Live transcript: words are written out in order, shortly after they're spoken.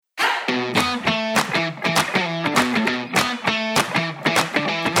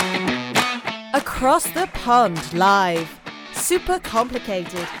Across the Pond Live. Super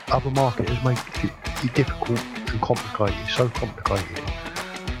complicated. Other marketers make it difficult and complicated. So complicated.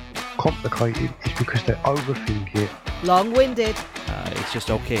 Complicated is because they overthink it. Long-winded. It's just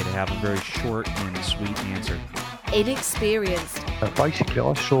okay to have a very short and sweet answer. Inexperienced. Basically,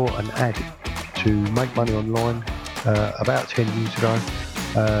 I saw an ad to make money online about 10 years ago,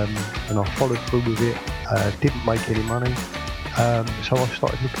 and I followed through with it. Didn't make any money, so I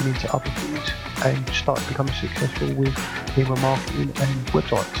started looking into other things and started becoming successful with email marketing and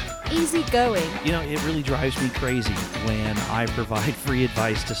websites. Easy going. You know, it really drives me crazy when I provide free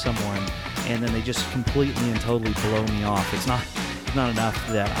advice to someone and then they just completely and totally blow me off. It's not enough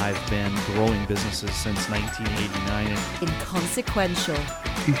that I've been growing businesses since 1989. Inconsequential.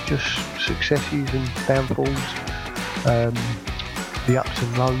 It's just successes and downfalls, the ups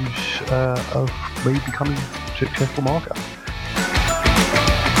and lows of me becoming a successful marketer.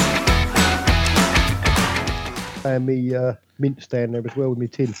 And me mint stand there as well with me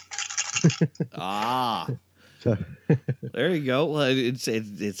tin. So There you go. Well, it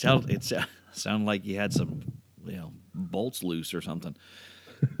sounded like you had some, bolts loose or something.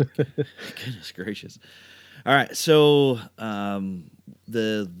 Goodness gracious! All right, so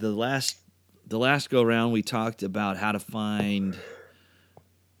the last go round we talked about how to find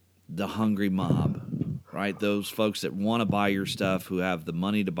the hungry mob, right? Those folks that want to buy your stuff, who have the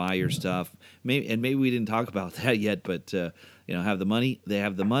money to buy your stuff. Maybe we didn't talk about that yet, but have the money. They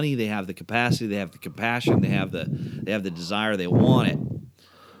have the money. They have the capacity. They have the compassion. They have the desire. They want it.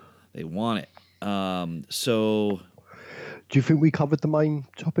 They want it. So, do you think we covered the main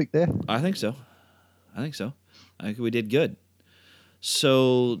topic there? I think so. I think we did good.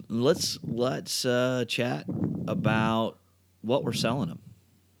 So let's chat about what we're selling them.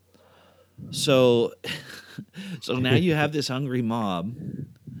 So now you have this hungry mob,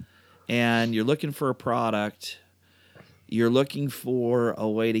 and you're looking for a product. You're looking for a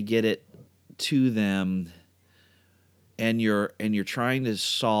way to get it to them, and you're trying to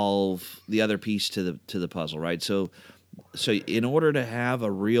solve the other piece to the puzzle, right? So in order to have a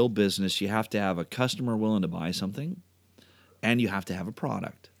real business, you have to have a customer willing to buy something, and you have to have a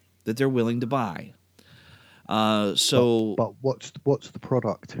product that they're willing to buy. But what's the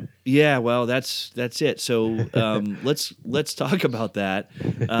product? Yeah, well, that's it. So let's talk about that,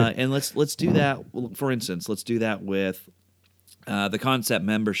 and let's do that. For instance, let's do that with the concept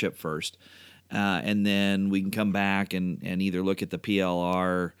membership first, and then we can come back and either look at the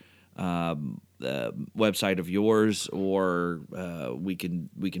PLR website of yours, or we can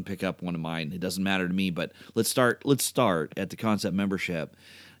pick up one of mine. It doesn't matter to me, but let's start at the concept membership.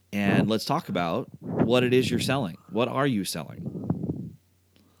 And let's talk about what it is you're selling. What are you selling?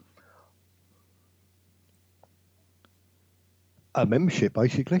 A membership,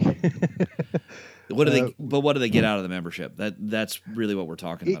 basically. What do they get out of the membership? That's really what we're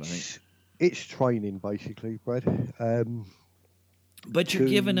talking about, I think. It's training, basically, Brad. But you're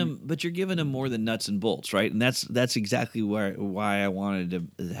giving them more than nuts and bolts, right? And that's exactly why I wanted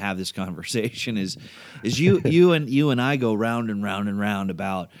to have this conversation. Is you and I go round and round and round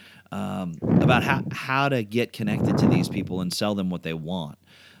about how to get connected to these people and sell them what they want,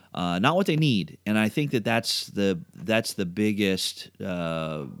 not what they need. And I think that's the biggest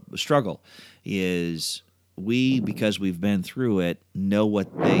struggle. Is because we've been through it, know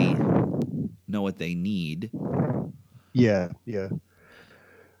what they need. Yeah.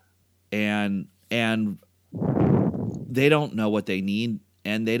 And they don't know what they need,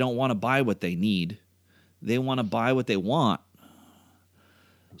 and they don't want to buy what they need. They want to buy what they want.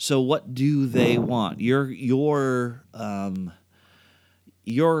 So what do they want? Your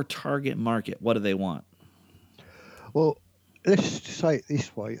target market, what do they want? Well, let's just say it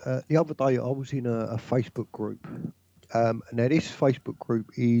this way. The other day I was in a Facebook group. Now this Facebook group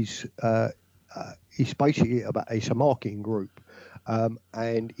is basically it's a marketing group.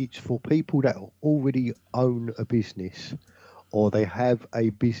 And it's for people that already own a business, or they have a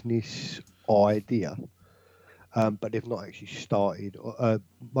business idea, but they've not actually started.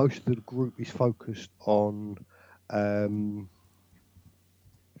 Most of the group is focused on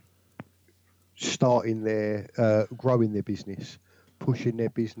starting growing their business, pushing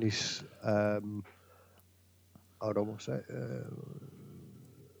their business. Hold on, what's that?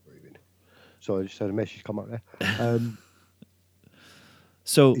 Sorry, I just had a message come up there.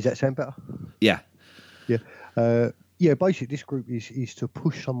 So is that sound better? Yeah. Basically, this group is to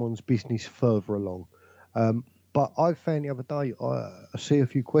push someone's business further along. But I found the other day, I see a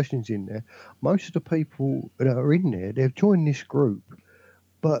few questions in there. Most of the people that are in there, they've joined this group,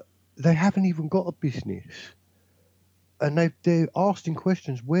 but they haven't even got a business. and they're asking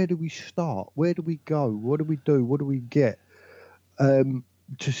questions. Where do we start? Where do we go? What do we do? What do we get to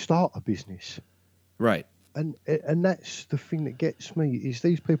start a business? Right. And that's the thing that gets me is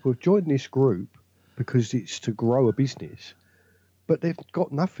these people have joined this group because it's to grow a business, but they've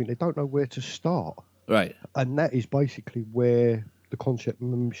got nothing. They don't know where to start, Right. and that is basically where the concept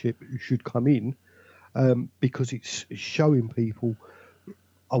membership should come in, because it's showing people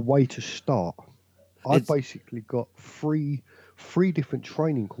a way to start. I've basically got three different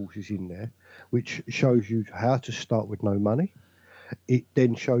training courses in there, which shows you how to start with no money. It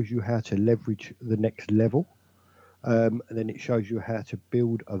then shows you how to leverage the next level. And then it shows you how to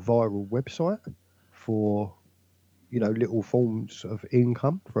build a viral website for, little forms of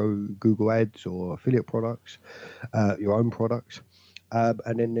income through Google Ads or affiliate products, your own products.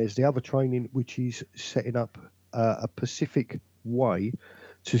 And then there's the other training, which is setting up a specific way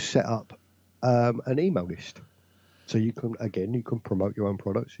to set up an email list. So you can promote your own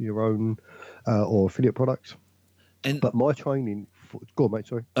products, your own or affiliate products. But my training, go on, mate.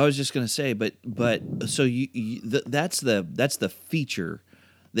 Sorry, I was just going to say, but so that's the feature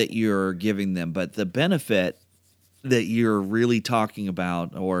that you're giving them, but the benefit that you're really talking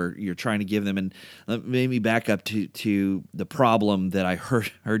about, or you're trying to give them, and maybe back up to the problem that I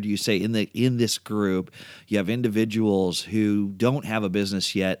heard you say in this group, you have individuals who don't have a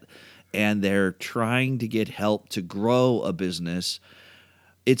business yet, and they're trying to get help to grow a business.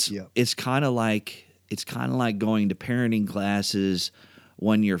 It's kind of like going to parenting classes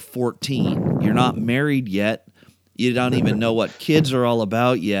when you're 14. You're not married yet. You don't even know what kids are all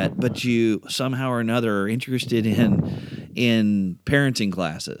about yet, but you somehow or another are interested in parenting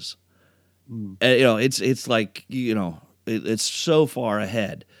classes. It's like, it's so far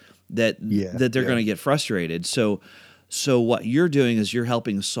ahead that they're going to get frustrated. So what you're doing is you're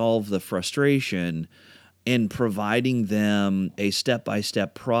helping solve the frustration in providing them a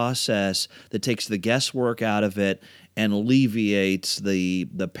step-by-step process that takes the guesswork out of it and alleviates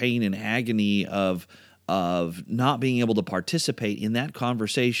the pain and agony of not being able to participate in that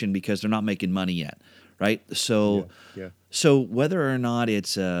conversation because they're not making money yet, right? So whether or not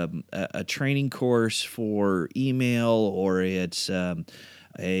it's a training course for email, or it's a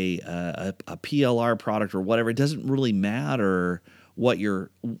PLR product or whatever, it doesn't really matter what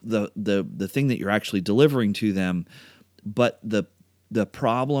the thing that you're actually delivering to them, but the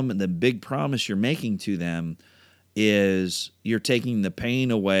problem and the big promise you're making to them is you're taking the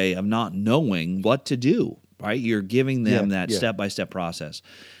pain away of not knowing what to do, right? You're giving them that step-by-step process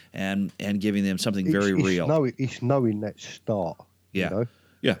and giving them something very real. It's knowing that start. Yeah.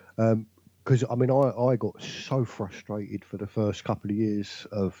 Because, I got so frustrated for the first couple of years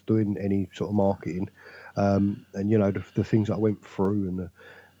of doing any sort of marketing. And, the things that I went through and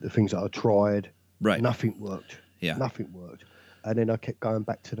the things that I tried, nothing worked. Yeah. Nothing worked. And then I kept going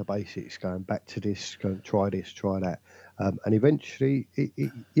back to the basics, going back to this, going try this, try that. And eventually,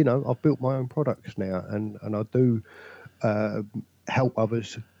 I've built my own products now, and I do help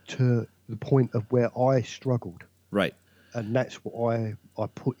others to the point of where I struggled. Right. And that's what I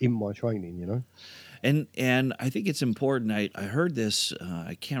put in my training, And I think it's important. I heard this.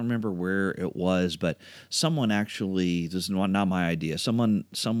 I can't remember where it was, but someone actually, this is not my idea.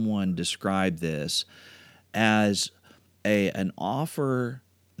 Someone described this as an offer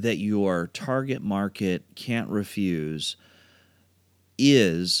that your target market can't refuse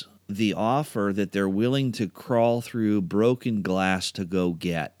is the offer that they're willing to crawl through broken glass to go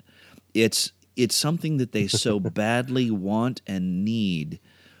get. It's something that they so badly want and need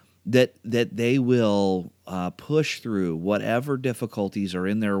that they will push through whatever difficulties are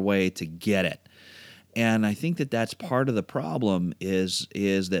in their way to get it. And I think that that's part of the problem is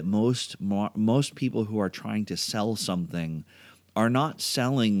that most people who are trying to sell something are not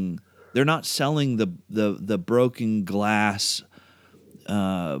selling. They're not selling the broken glass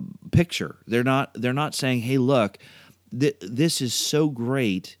picture. They're not saying, "Hey, look, this is so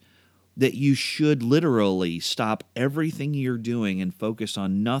great that you should literally stop everything you're doing and focus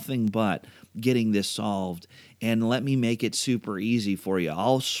on nothing but getting this solved, and let me make it super easy for you.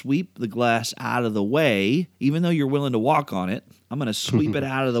 I'll sweep the glass out of the way, even though you're willing to walk on it. I'm going to sweep it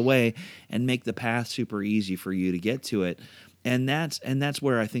out of the way and make the path super easy for you to get to it." And that's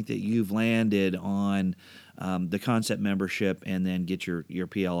where I think that you've landed on the concept membership, and then get your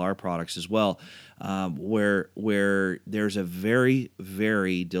PLR products as well, where there's a very,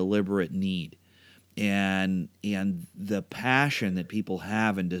 very deliberate need, and the passion that people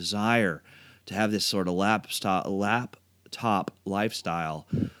have and desire to have this sort of laptop lifestyle.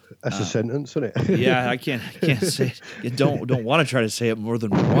 That's a sentence, isn't it? Yeah, I can't say it. Don't want to try to say it more than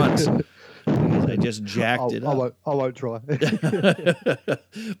once. because I just jacked it up. I won't try.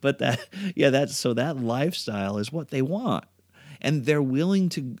 But that lifestyle is what they want. And they're willing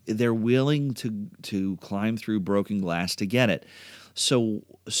to climb through broken glass to get it. So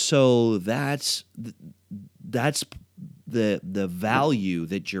that's the value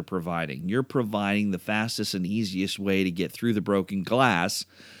that you're providing. You're providing the fastest and easiest way to get through the broken glass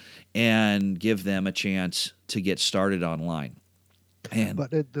and give them a chance to get started online.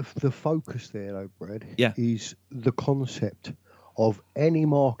 But the focus there, though, Brad, Yeah. is the concept of any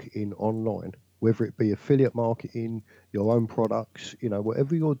marketing online, whether it be affiliate marketing, your own products,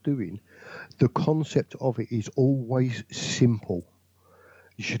 whatever you're doing, the concept of it is always simple.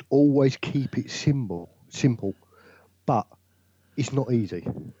 You should always keep it simple, but it's not easy.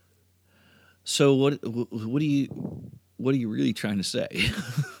 So what are you really trying to say?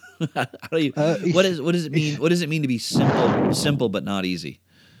 How do you, what does it mean? What does it mean to be simple but not easy?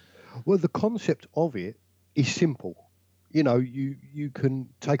 Well, the concept of it is simple. You can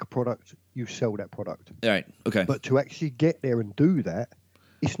take a product, you sell that product. All right. Okay. But to actually get there and do that,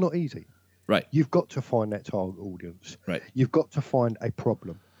 it's not easy. Right. You've got to find that target audience. Right. You've got to find a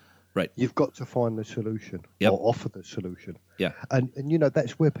problem. Right. You've got to find the solution Yep. or offer the solution. Yeah. And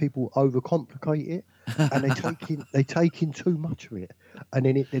that's where people overcomplicate it, and they take in too much of it, and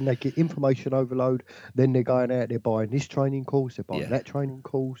then they get information overload. Then they're going out, they're buying this training course, they're buying that training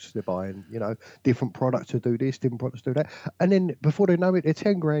course, they're buying different products to do this, different products to do that, and then before they know it, they're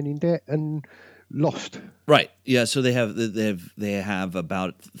 10 grand in debt and lost. Right. Yeah. So they have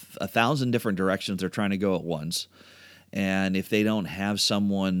about 1,000 different directions they're trying to go at once. And if they don't have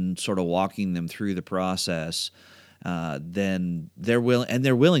someone sort of walking them through the process, then they're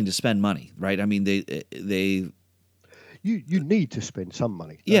willing to spend money, right? I mean, you need to spend some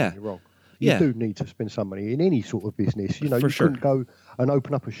money. Don't Yeah. get me wrong. Yeah. You do need to spend some money in any sort of business. For you sure. couldn't go and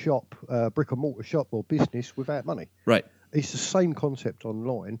open up a shop, brick and mortar shop or business without money. Right. It's the same concept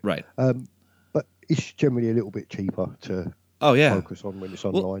online. Right. But it's generally a little bit cheaper to focus on when it's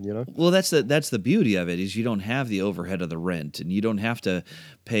online, Well, that's the beauty of it is you don't have the overhead of the rent, and you don't have to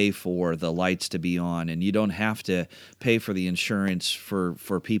pay for the lights to be on, and you don't have to pay for the insurance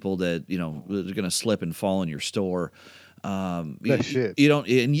for people that they're going to slip and fall in your store. That's it. You don't,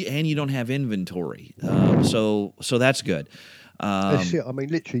 and you don't have inventory, so that's good. That's it. I mean,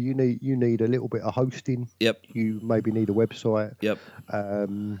 literally, you need a little bit of hosting. Yep. You maybe need a website. Yep.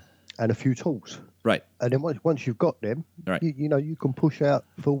 And a few tools. Right. And then once you've got them, Right. you can push out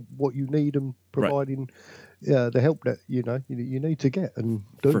for what you need and providing the help that you need to get and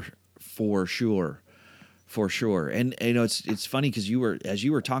do. For sure. And it's funny because as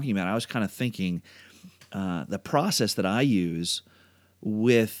you were talking about it, I was kind of thinking the process that I use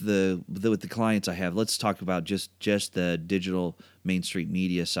with the clients I have. Let's talk about just the digital Main Street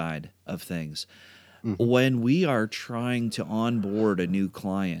Media side of things. Mm-hmm. When we are trying to onboard a new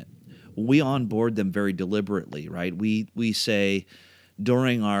client, we onboard them very deliberately, right? We say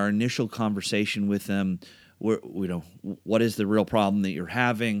during our initial conversation with them, what is the real problem that you're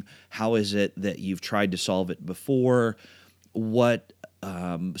having? How is it that you've tried to solve it before? What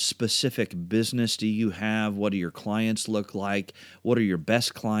specific business do you have? What do your clients look like? What are your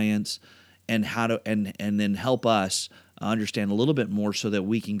best clients? And and then help us understand a little bit more so that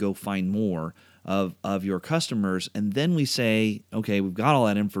we can go find more of your customers. And then we say, okay, we've got all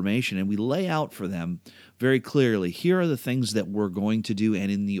that information, and we lay out for them very clearly, here are the things that we're going to do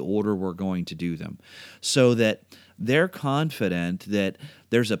and in the order we're going to do them, so that they're confident that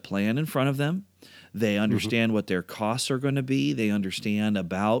there's a plan in front of them. They understand what their costs are going to be. They understand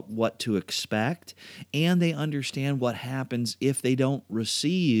about what to expect, and they understand what happens if they don't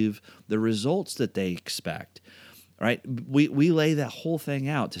receive the results that they expect. Right? We lay that whole thing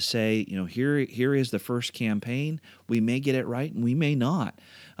out to say, here is the first campaign. We may get it right, and we may not.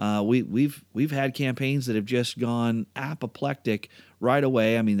 We've had campaigns that have just gone apoplectic right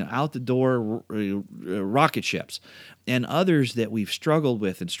away. I mean, out the door, rocket ships, and others that we've struggled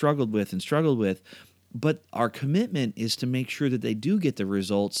with. But our commitment is to make sure that they do get the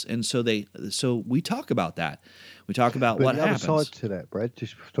results, and so we talk about that. We talk about what happens. The other side to that, Brad,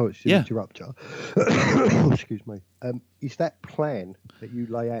 just sorry to interrupt you. Excuse me. Is that plan that you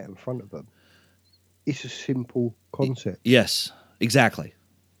lay out in front of them? It's a simple concept. Yes, exactly.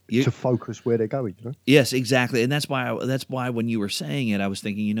 To focus where they're going, Yes, exactly, and that's why when you were saying it, I was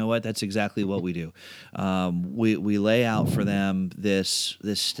thinking, you know what? That's exactly what we do. We lay out for them this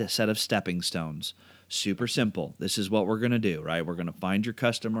set of stepping stones. Super simple. This is what we're going to do, right? We're going to find your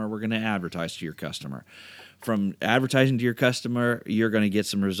customer. We're going to advertise to your customer. From advertising to your customer, you're going to get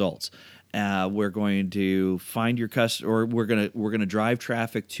some results. We're going to find your customer, or we're gonna drive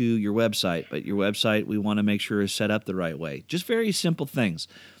traffic to your website. But your website, we want to make sure is set up the right way. Just very simple things.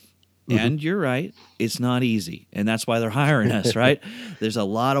 And you're right, it's not easy, and that's why they're hiring us, right? There's a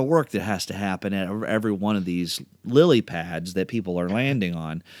lot of work that has to happen at every one of these lily pads that people are landing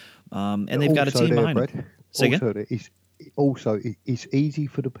on, and they've got a team behind them. Say again? It's easy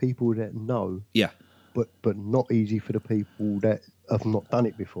for the people that know, Yeah. but not easy for the people that have not done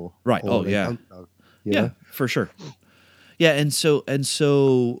it before. Right. Or Oh, they yeah. don't know, Yeah, know? for sure. Yeah, and so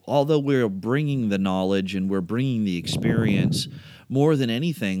although we're bringing the knowledge and we're bringing the experience, more than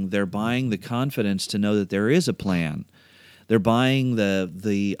anything, they're buying the confidence to know that there is a plan. They're buying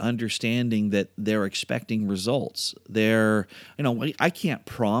the understanding that they're expecting results. I can't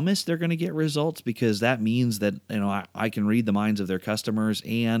promise they're going to get results, because that means that I can read the minds of their customers,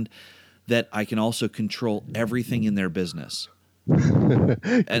 and that I can also control everything in their business.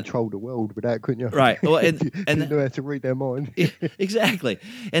 Control the world with that, couldn't you? Right. Well, and you know how to read their mind. Exactly.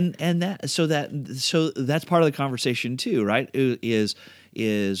 And that's part of the conversation too, right? Is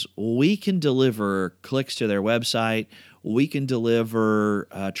we can deliver clicks to their website, we can deliver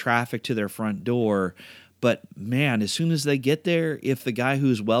traffic to their front door, but man, as soon as they get there, if the guy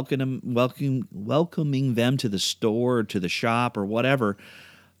who's welcoming them to the store, to the shop, or whatever,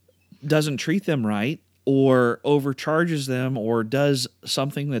 doesn't treat them right, or overcharges them, or does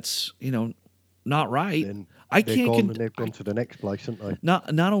something that's not right, Then I they're can't. gone and they've gone to the next place, haven't they?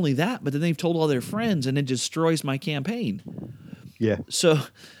 Not only that, but then they've told all their friends, and it destroys my campaign. Yeah. So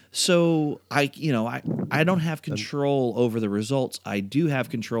I don't have control over the results. I do have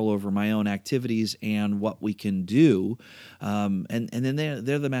control over my own activities and what we can do, and then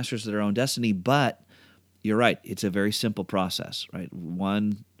they're the masters of their own destiny. But you're right; it's a very simple process, right?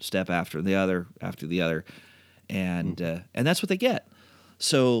 One step after the other, and that's what they get.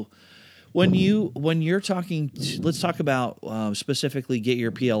 So when you're talking, let's talk about specifically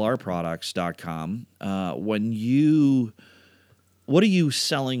getyourplrproducts.com. What are you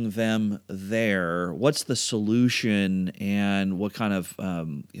selling them there? What's the solution, and what kind of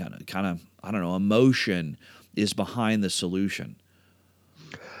emotion is behind the solution?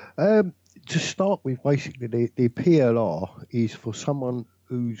 To start with, basically, the PLR is for someone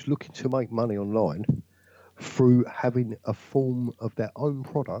who's looking to make money online through having a form of their own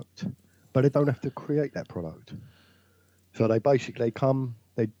product, but they don't have to create that product. So they basically come,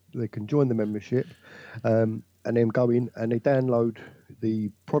 they can join the membership, and then go in and they download the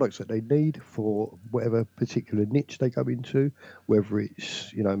products that they need for whatever particular niche they go into, whether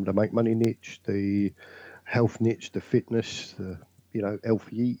it's the make money niche, the health niche, the fitness, the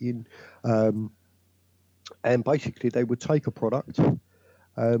healthy eating, and basically they would take a product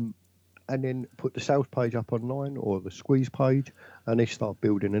and then put the sales page up online, or the squeeze page, and they start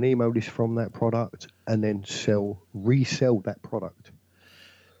building an email list from that product, and then resell that product.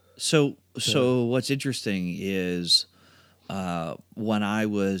 So what's interesting is when I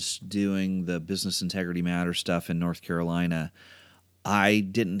was doing the Business Integrity Matter stuff in North Carolina, I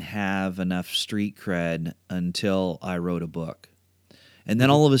didn't have enough street cred until I wrote a book. And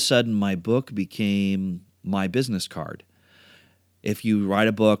then all of a sudden, my book became my business card. If you write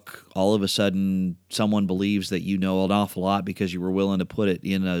a book, all of a sudden, someone believes that you know an awful lot because you were willing to put it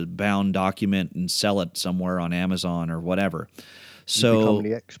in a bound document and sell it somewhere on Amazon or whatever. So you become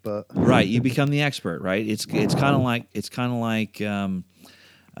the expert, right? You become the expert, right? It's kind of like the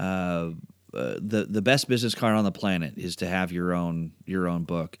best business card on the planet is to have your own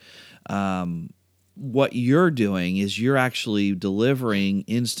book. What you're doing is you're actually delivering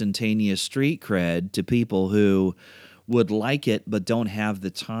instantaneous street cred to people who would like it but don't have the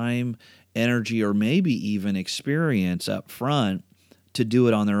time, energy, or maybe even experience up front to do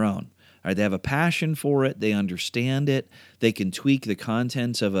it on their own. All right, they have a passion for it. They understand it. They can tweak the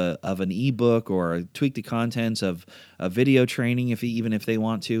contents of an ebook, or tweak the contents of a video training even if they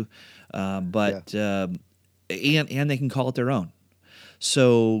want to. And they can call it their own.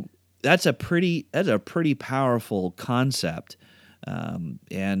 So that's a pretty powerful concept, and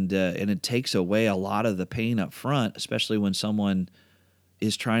it takes away a lot of the pain up front, especially when someone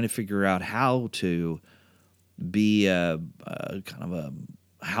is trying to figure out how to be a kind of a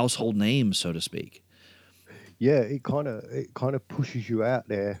household name, so to speak. Yeah, it kind of pushes you out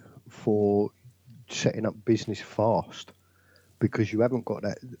there for setting up business fast, because you haven't got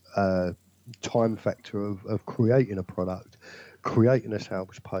that time factor of creating a product, creating a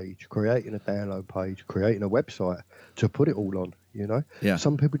sales page, creating a download page, creating a website to put it all on. Yeah.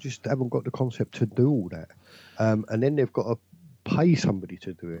 Some people just haven't got the concept to do all that, and then they've got to pay somebody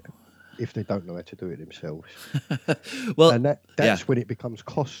to do it. if they don't know how to do it themselves. Well, And yeah, that's when it becomes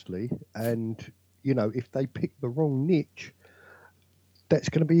costly. And, if they pick the wrong niche, that's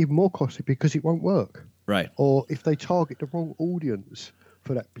going to be even more costly because it won't work. right. Or if they target the wrong audience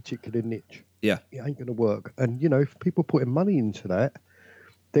for that particular niche, Yeah, it ain't going to work. And, if people putting money into that,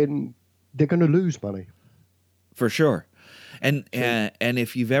 then they're going to lose money. for sure. And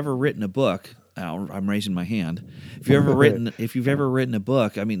if you've ever written a book, I'm raising my hand. If you've ever written a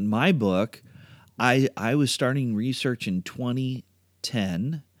book, I mean, my book, I was starting research in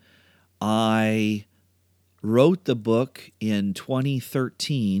 2010. I wrote the book in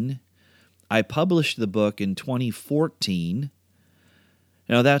 2013. I published the book in 2014.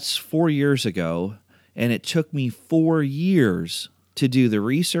 Now that's 4 years ago, and it took me 4 years to do the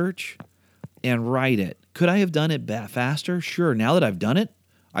research and write it. Could I have done it faster? Sure. Now that I've done it,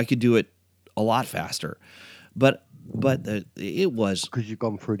 I could do it a lot faster. But it was because you've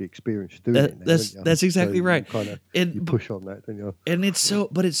gone through the experience doing it. Now, that's exactly so right. You push on that, don't you? And it's so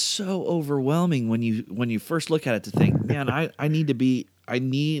overwhelming when you first look at it to think, man, I need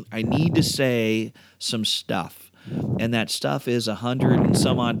to say some stuff, and that stuff is 100 and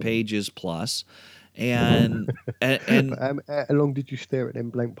some odd pages plus, and How long did you stare at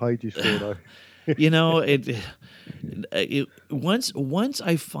them blank pages for, though? Once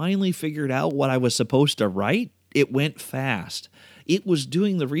I finally figured out what I was supposed to write, it went fast. It was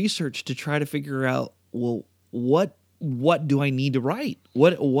doing the research to try to figure out, well, what do I need to write?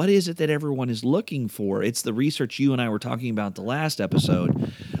 What is it that everyone is looking for? It's the research you and I were talking about the last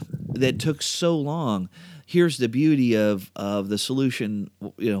episode that took so long. Here's the beauty of the solution.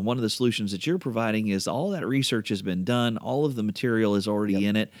 One of the solutions that you're providing is all that research has been done. All of the material is already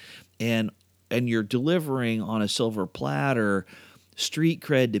in it, and you're delivering on a silver platter street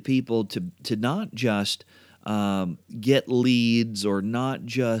cred to people to not just get leads or not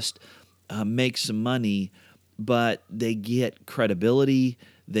just make some money, but they get credibility,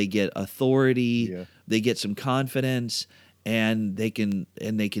 they get authority, they get some confidence, and they can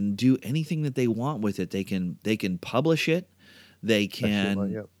do anything that they want with it. They can publish it. They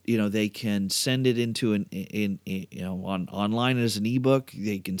can they can send it into online as an ebook.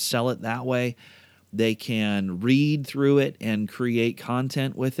 They can sell it that way. They can read through it and create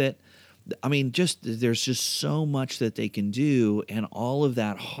content with it. I mean, there's just so much that they can do, and all of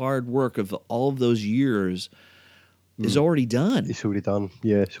that hard work of all of those years is already done. It's already done.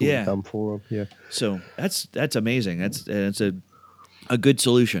 Yeah, it's already done for them. Yeah. So that's amazing. It's a good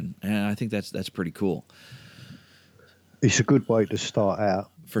solution, and I think that's pretty cool. It's a good way to start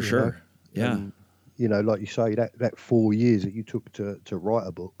out. For sure. Yeah. And, like you say, that 4 years that you took to write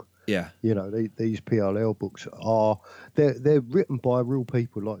a book. Yeah. These PLL books they're written by real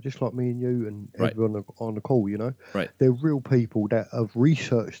people, just like me and you and everyone on the call, Right. They're real people that have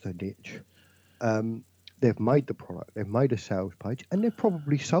researched the niche. They've made the product, they've made a sales page, and they've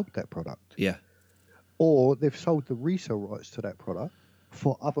probably sold that product. Yeah. Or they've sold the resale rights to that product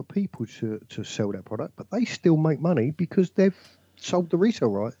for other people to sell that product, but they still make money because they've sold the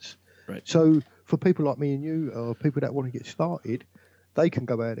resale rights. Right. So for people like me and you, or people that want to get started, they can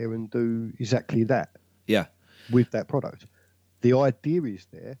go out there and do exactly that. Yeah. With that product. The idea is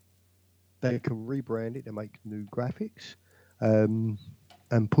there. They can rebrand it, they make new graphics, and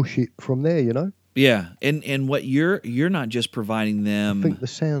push it from there, Yeah. And what you're not just providing them. I think the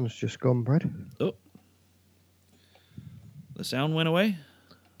sound's just gone, Brad. Oh. The sound went away?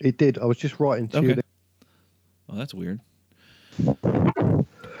 It did. I was just writing to you. Oh, that's weird.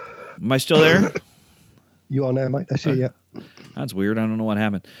 Am I still there? You are now, mate. That's it, yeah. That's weird. I don't know what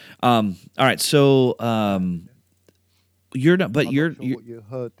happened. All right, so you're not, but I'm you're, not sure you're what you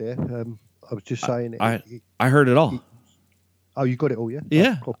heard there. I was just saying. I heard it all. Oh, you got it all, yeah?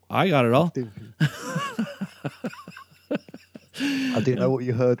 Yeah, Oh, cool. I got it all. I didn't know what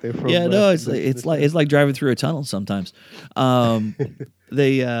you heard there from. Yeah, no, it's like driving through a tunnel sometimes.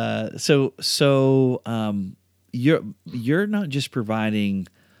 You're not just providing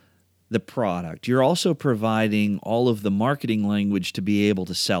the product, you're also providing all of the marketing language to be able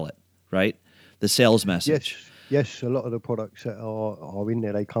to sell it, right? The sales message. Yes. A lot of the products that are in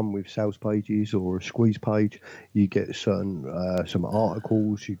there, they come with sales pages or a squeeze page. You get some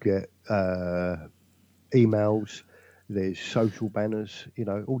articles. You get emails. There's social banners.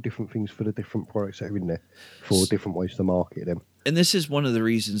 All different things for the different products that are in there for different ways to market them. And this is one of the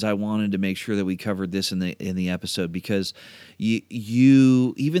reasons I wanted to make sure that we covered this in the episode, because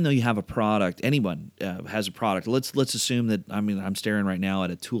you even though you have a product, anyone has a product. Let's assume that I'm staring right now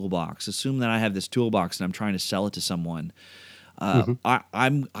at a toolbox. Assume that I have this toolbox and I'm trying to sell it to someone. I'm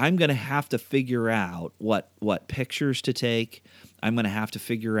going to have to figure out what pictures to take. I'm going to have to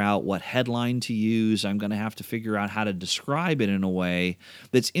figure out what headline to use. I'm going to have to figure out how to describe it in a way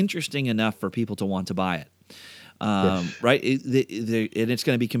that's interesting enough for people to want to buy it. Right? And it's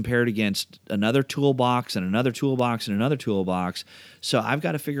going to be compared against another toolbox and another toolbox and another toolbox. So I've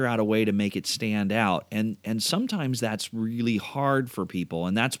got to figure out a way to make it stand out. And sometimes that's really hard for people.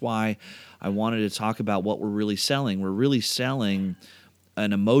 And that's why I wanted to talk about what we're really selling. We're really selling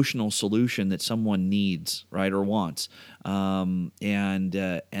an emotional solution that someone needs, right, or wants. And trying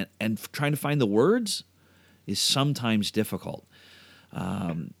to find the words is sometimes difficult.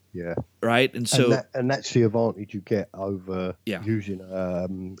 Yeah. Right. And so, and that's the advantage you get over using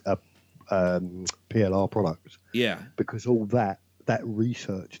PLR products. Yeah. Because all that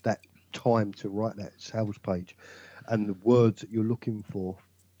research, that time to write that sales page, and the words that you're looking for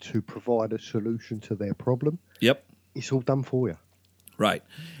to provide a solution to their problem. Yep. It's all done for you. Right.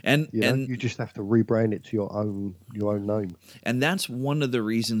 And you just have to rebrand it to your own name. And that's one of the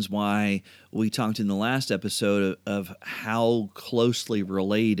reasons why we talked in the last episode of how closely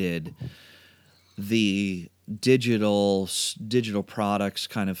related the digital products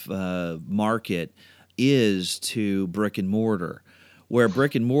kind of market is to brick and mortar. Where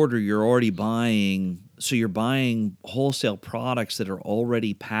brick and mortar, you're already buying, so you're buying wholesale products that are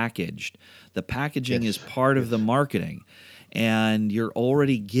already packaged. The packaging is part of the marketing. And you're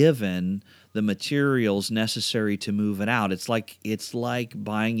already given the materials necessary to move it out. It's like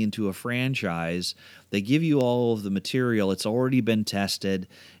buying into a franchise. They give you all of the material. It's already been tested,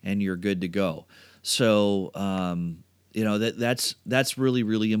 and you're good to go. So that's really,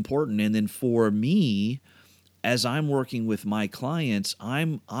 really important. And then for me, as I'm working with my clients,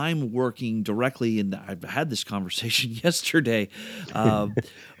 I'm working directly, and I've had this conversation yesterday.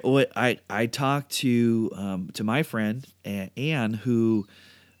 I talked to my friend Anne, who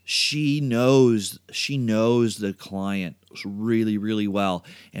she knows the client really, really well,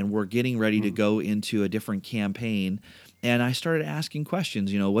 and we're getting ready to go into a different campaign. And I started asking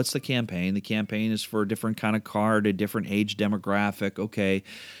questions, what's the campaign? The campaign is for a different kind of car, a different age demographic. Okay,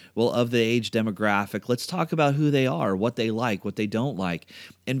 well, of the age demographic, let's talk about who they are, what they like, what they don't like.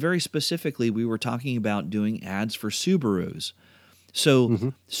 And very specifically, we were talking about doing ads for Subarus.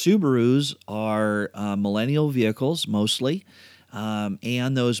 So Subarus are millennial vehicles mostly,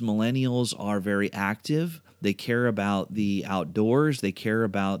 and those millennials are very active. They care about the outdoors. They care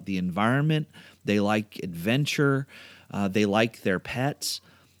about the environment. They like adventure. They like their pets.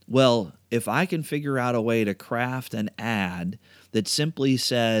 Well, if I can figure out a way to craft an ad that simply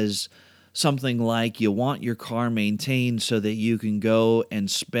says something like, you want your car maintained so that you can go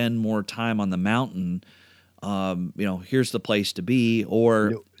and spend more time on the mountain, here's the place to be, or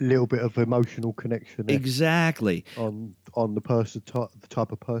a little bit of emotional connection there. Exactly. On the person, the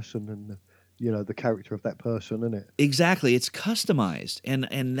type of person, and the character of that person, isn't it? Exactly. It's customized.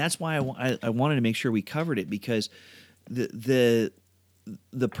 And that's why I wanted to make sure we covered it, because the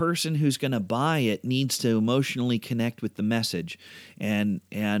person who's going to buy it needs to emotionally connect with the message. And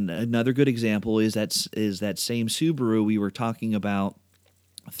another good example is that same Subaru we were talking about,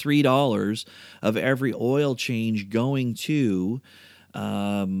 $3 of every oil change going to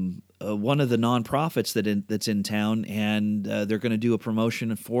one of the nonprofits that's in town, and they're going to do a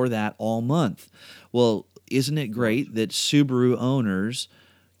promotion for that all month. Well, isn't it great that Subaru owners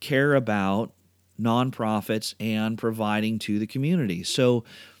care about nonprofits and providing to the community? So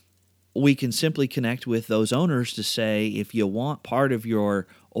we can simply connect with those owners to say, if you want part of your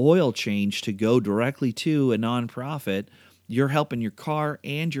oil change to go directly to a nonprofit, you're helping your car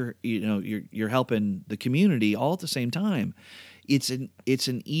and you're helping the community all at the same time. It's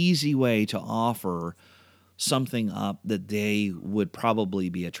an easy way to offer something up that they would probably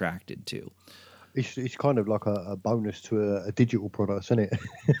be attracted to. It's kind of like a bonus to a digital product, isn't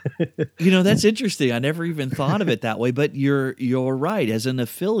it? That's interesting. I never even thought of it that way, but you're right. As an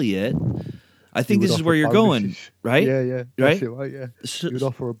affiliate, I think this is where you're going, right? Yeah. Right? That's it, right? Yeah. You'd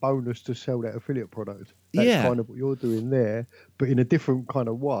offer a bonus to sell that affiliate product. That's kind of what you're doing there, but in a different kind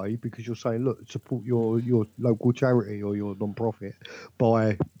of way, because you're saying, look, support your local charity or your non-profit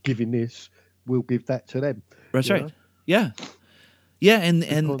by giving this. We'll give that to them. That's right. Yeah, and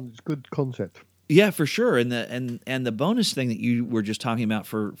it's a good concept. Yeah, for sure. And the bonus thing that you were just talking about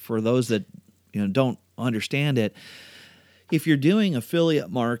for those that don't understand it. If you're doing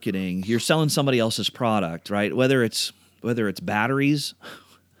affiliate marketing, you're selling somebody else's product, right? Whether it's batteries,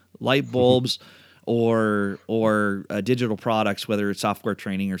 light bulbs, or digital products, whether it's software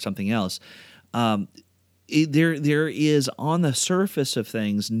training or something else. There is, on the surface of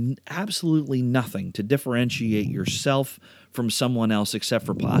things, absolutely nothing to differentiate yourself from someone else except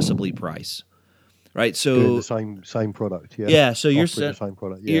for possibly price. right? Doing So the same product. Yeah. yeah, so Offering the same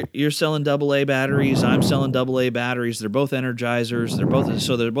product. Yeah. you're selling AA batteries. I'm selling AA batteries. They're both Energizers.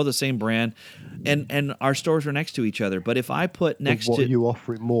 They're both the same brand, and our stores are next to each other. But if I put But next what are to you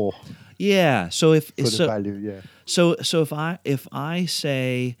offering more yeah, so if for the so value? Yeah. so so if I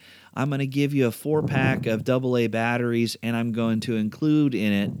say I'm going to give you a 4-pack of AA batteries, and I'm going to include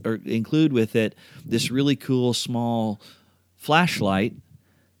with it this really cool small flashlight.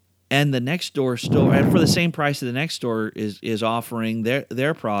 And the next door store, and for the same price that the next store is offering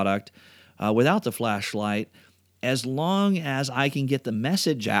their product without the flashlight, as long as I can get the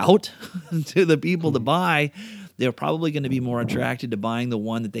message out to the people to buy, they're probably going to be more attracted to buying the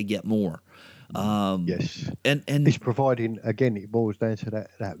one that they get more. Yes. And It's providing, again, it boils down to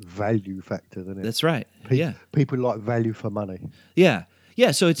that value factor, doesn't it? that's right. Yeah, People like value for money. yeah,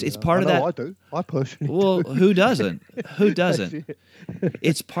 yeah. So it's part I of know that. I do. I personally Well, do. who doesn't? Who That's doesn't? it.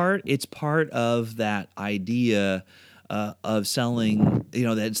 It's part of that idea of selling.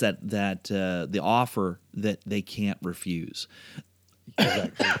 That's the offer that they can't refuse.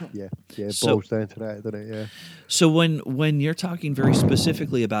 Exactly. Yeah. Yeah. It So boils down to that, doesn't it? Yeah. so when you're talking very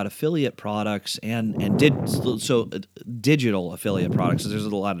specifically about affiliate products digital affiliate products,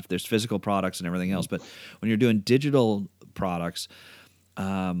 there's physical products and everything else, but when you're doing digital products,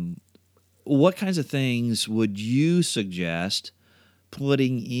 what kinds of things would you suggest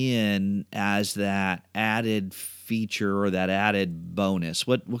putting in as that added feature or that added bonus?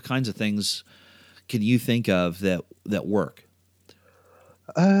 What kinds of things can you think of that work?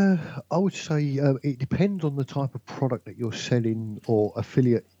 I would say it depends on the type of product that you're selling or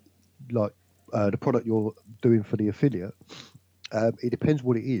affiliate, like the product you're doing for the affiliate. It depends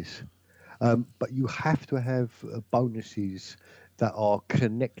what it is. But you have to have bonuses that are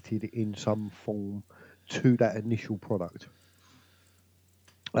connected in some form to that initial product.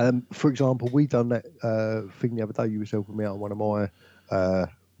 For example, we done that thing the other day. You was helping me out on one of my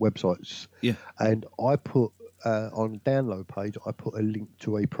websites, Yeah. and I put on the download page, I put a link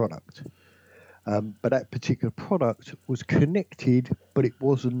to a product. But that particular product was connected, but it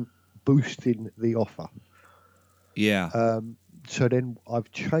wasn't boosting the offer. Yeah. So then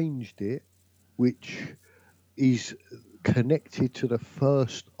I've changed it, which is connected to the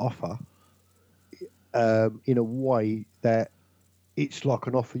first offer in a way that it's like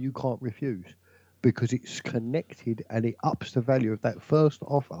an offer you can't refuse because it's connected and it ups the value of that first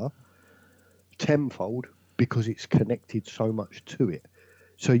offer tenfold because it's connected so much to it.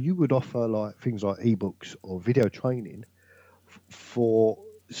 So you would offer like things like ebooks or video training for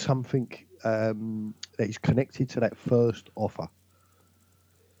something that is connected to that first offer.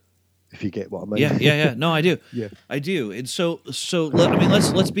 If you get what I mean. Yeah. No, I do. Yeah. I do. And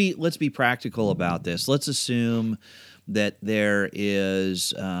let's be practical about this. Let's assume that there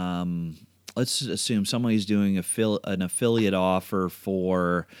is. Let's assume somebody's doing an affiliate offer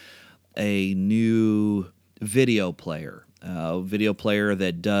for a new video player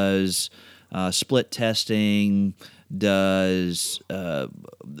that does split testing, does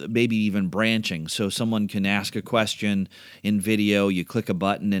maybe even branching. So someone can ask a question in video, you click a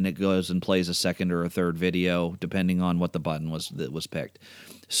button and it goes and plays a second or a third video depending on what the button that was picked.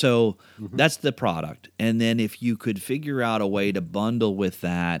 So that's the product. And then if you could figure out a way to bundle with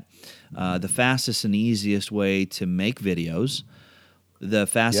that, the fastest and easiest way to make videos, the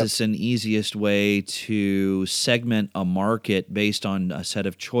fastest and easiest way to segment a market based on a set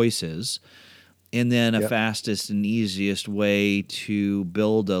of choices, and then a fastest and easiest way to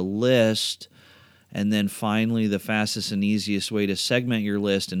build a list, and then finally the fastest and easiest way to segment your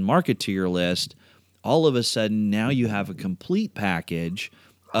list and market to your list, all of a sudden now you have a complete package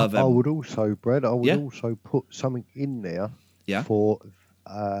of I would also, Brad, also put something in there for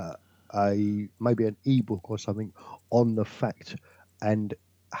maybe an ebook or something on the fact and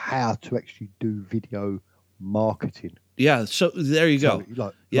how to actually do video marketing. Yeah, so there you go.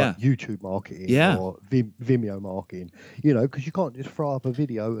 Like YouTube marketing or Vimeo marketing, because you can't just throw up a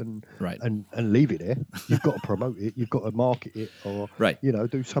video and leave it there. You've got to promote it. You've got to market it or,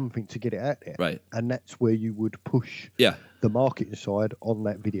 do something to get it out there. Right. And that's where you would push the marketing side on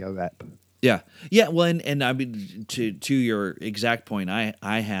that video app. Yeah. Well, and I mean, to your exact point,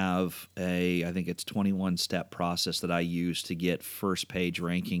 I have I think it's 21-step process that I use to get first page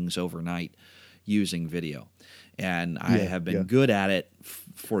rankings overnight using video, and I have been good at it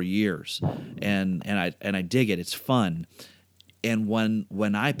for years, and I dig it. It's fun, and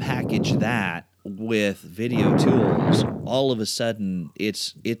when I package that with video tools, all of a sudden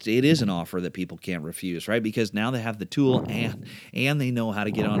it is an offer that people can't refuse, right? Because now they have the tool and they know how to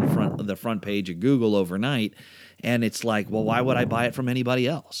get on the front page of Google overnight, and it's like, well, why would I buy it from anybody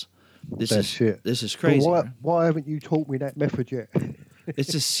else, This That's it. This is But crazy. why haven't you taught me that method yet?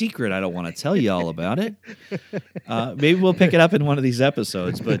 It's a secret. I don't want to tell you all about it. Maybe we'll pick it up in one of these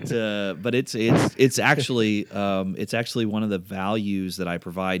episodes. But it's actually one of the values that I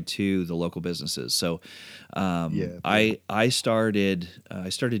provide to the local businesses. So I started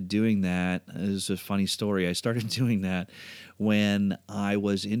doing that. This is a funny story. I started doing that when I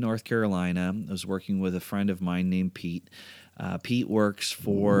was in North Carolina. I was working with a friend of mine named Pete. Pete works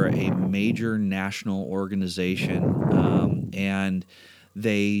for a major national organization, and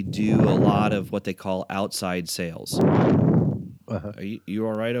they do a lot of what they call outside sales. Uh-huh. Are you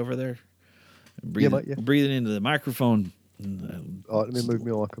all right over there? Mate, yeah. Breathing into the microphone. All right, let me move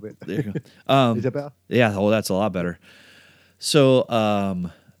my mic a bit. There you go. Is that better? Yeah, that's a lot better.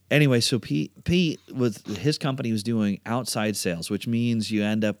 So anyway, so Pete with his company was doing outside sales, which means you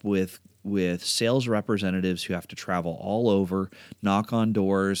end up with sales representatives who have to travel all over, knock on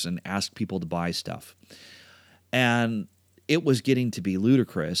doors, and ask people to buy stuff. And it was getting to be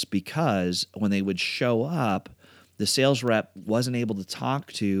ludicrous because when they would show up, the sales rep wasn't able to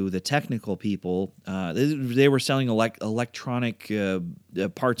talk to the technical people. They were selling electronic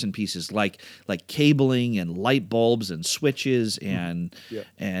parts and pieces like cabling and light bulbs and switches and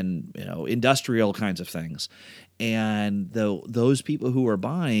industrial kinds of things. And those people who are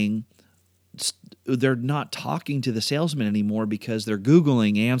buying, they're not talking to the salesman anymore because they're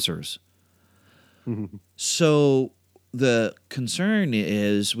Googling answers. So the concern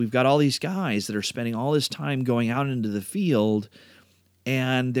is we've got all these guys that are spending all this time going out into the field,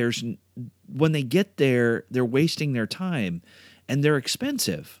 and when they get there, they're wasting their time, and they're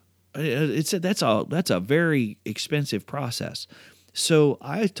expensive. That's a very expensive process. So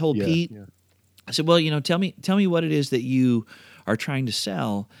I told Pete, I said, well, tell me what it is that you are trying to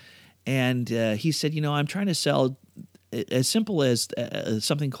sell. And he said, I'm trying to sell as simple as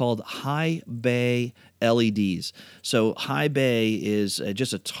something called high bay LEDs. So high bay is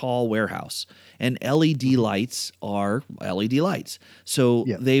just a tall warehouse, and LED lights are LED lights. So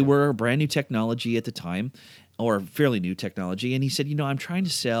they were brand new technology at the time, or fairly new technology. And he said, I'm trying to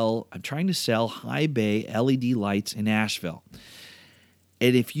sell high bay LED lights in Asheville.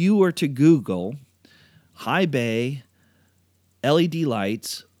 And if you were to Google high bay LED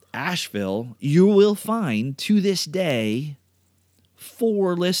lights Asheville, you will find to this day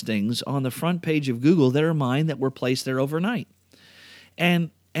 4 listings on the front page of Google that are mine that were placed there overnight.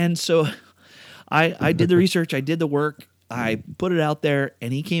 And so I did the research, I did the work, I put it out there,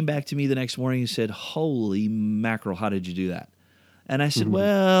 and he came back to me the next morning and said, holy mackerel, how did you do that? And I said,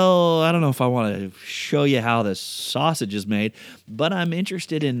 well, I don't know if I want to show you how the sausage is made, but I'm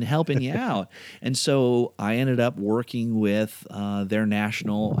interested in helping you out. And so I ended up working with their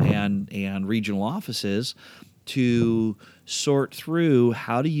national and regional offices to sort through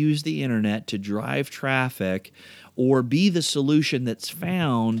how to use the internet to drive traffic or be the solution that's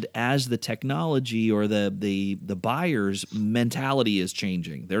found as the technology or the buyer's mentality is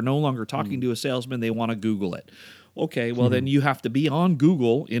changing. They're no longer talking to a salesman. They want to Google it. Okay, well, then you have to be on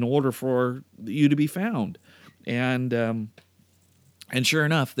Google in order for you to be found. And sure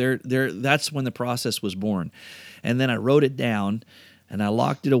enough, that's when the process was born. And then I wrote it down, and I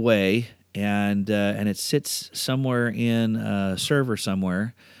locked it away, and it sits somewhere in a server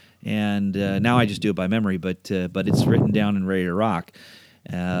somewhere. And now I just do it by memory, but it's written down and ready to rock.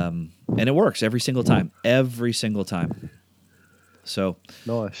 And it works every single time. So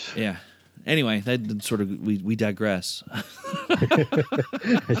nice. Yeah. Anyway, that sort of we digress.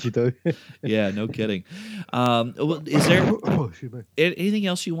 As you do. Yeah, no kidding. Is there Excuse me. anything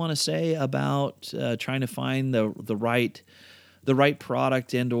else you want to say about trying to find the right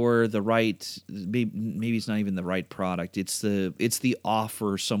product and or the right maybe it's not even the right product. It's the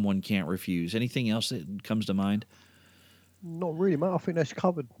offer someone can't refuse. Anything else that comes to mind? Not really, mate. I think that's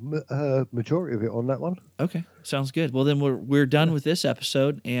covered majority of it on that one. Okay, sounds good. Well, then we're done with this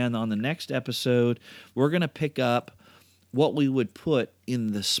episode, and on the next episode, we're going to pick up what we would put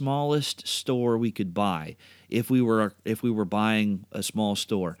in the smallest store we could buy if we were buying a small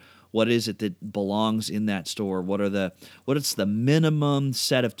store. What is it that belongs in that store? What is the minimum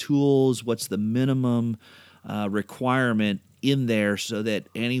set of tools? What's the minimum requirement in there so that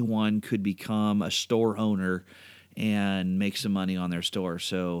anyone could become a store owner and make some money on their store?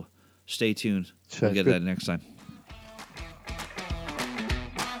 So stay tuned. We'll get that next time.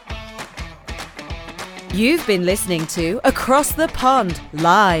 You've been listening to Across the Pond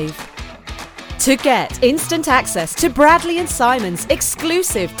Live. To get instant access to Bradley & Simon's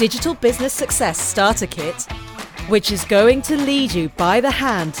exclusive Digital Business Success Starter Kit, which is going to lead you by the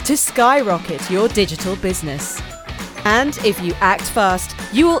hand to skyrocket your digital business, And if you act fast,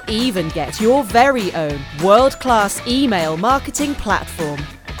 you will even get your very own world-class email marketing platform.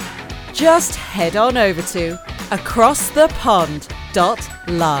 Just head on over to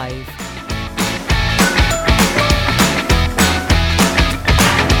acrossthepond.live.